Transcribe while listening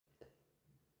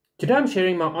Today I'm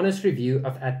sharing my honest review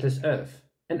of Atlas Earth,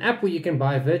 an app where you can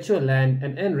buy virtual land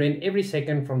and earn rent every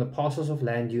second from the parcels of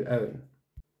land you own.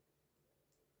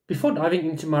 Before diving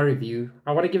into my review,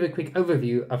 I want to give a quick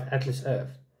overview of Atlas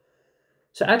Earth.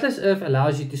 So Atlas Earth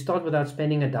allows you to start without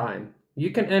spending a dime. You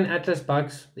can earn Atlas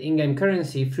Bucks, the in-game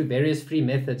currency, through various free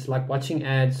methods like watching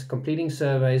ads, completing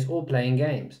surveys, or playing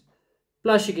games.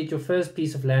 Plus you get your first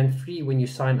piece of land free when you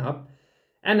sign up,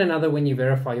 and another when you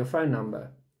verify your phone number.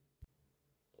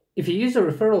 If you use a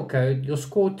referral code, you'll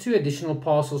score 2 additional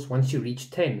parcels once you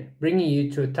reach 10, bringing you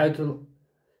to a total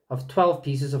of 12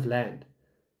 pieces of land.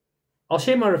 I'll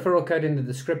share my referral code in the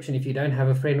description if you don't have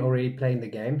a friend already playing the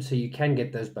game, so you can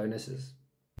get those bonuses.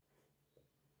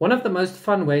 One of the most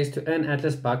fun ways to earn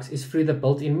Atlas Bucks is through the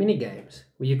built-in minigames,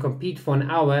 where you compete for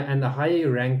an hour and the higher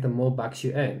you rank, the more bucks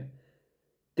you earn.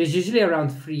 There's usually around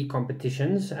 3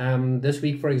 competitions. This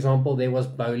week, for example, there was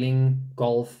bowling,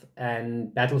 golf,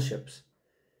 and battleships.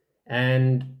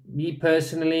 And me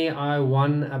personally, I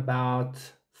won about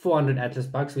 400 Atlas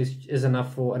Bucks, which is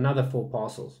enough for another 4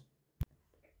 parcels.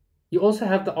 You also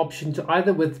have the option to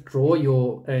either withdraw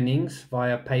your earnings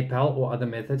via PayPal or other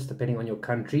methods, depending on your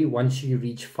country, once you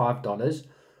reach $5,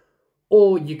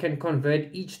 or you can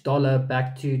convert each dollar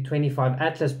back to 25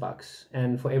 Atlas Bucks.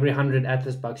 And for every 100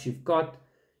 Atlas Bucks you've got,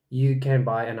 you can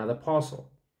buy another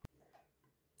parcel.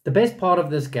 The best part of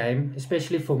this game,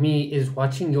 especially for me, is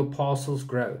watching your parcels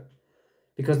grow.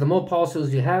 Because the more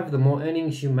parcels you have, the more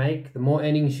earnings you make, the more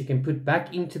earnings you can put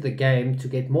back into the game to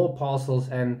get more parcels,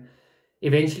 and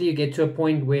eventually you get to a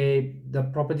point where the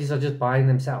properties are just buying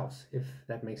themselves, if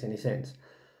that makes any sense.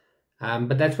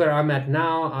 But that's where I'm at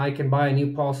now. I can buy a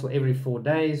new parcel every 4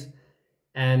 days,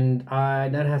 and I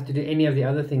don't have to do any of the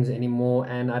other things anymore,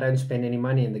 and I don't spend any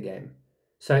money in the game.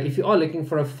 So if you are looking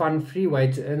for a fun, free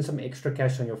way to earn some extra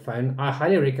cash on your phone, I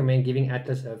highly recommend giving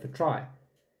Atlas Earth a try.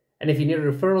 And if you need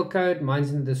a referral code,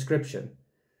 mine's in the description.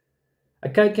 A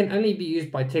code can only be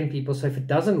used by 10 people, so if it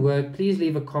doesn't work, please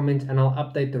leave a comment and I'll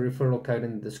update the referral code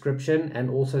in the description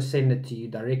and also send it to you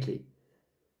directly.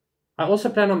 I also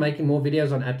plan on making more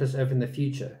videos on Atlas Earth in the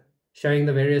future, showing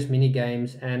the various mini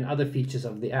games and other features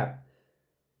of the app.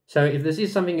 So if this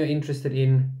is something you're interested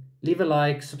in, leave a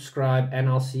like, subscribe, and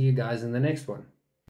I'll see you guys in the next one.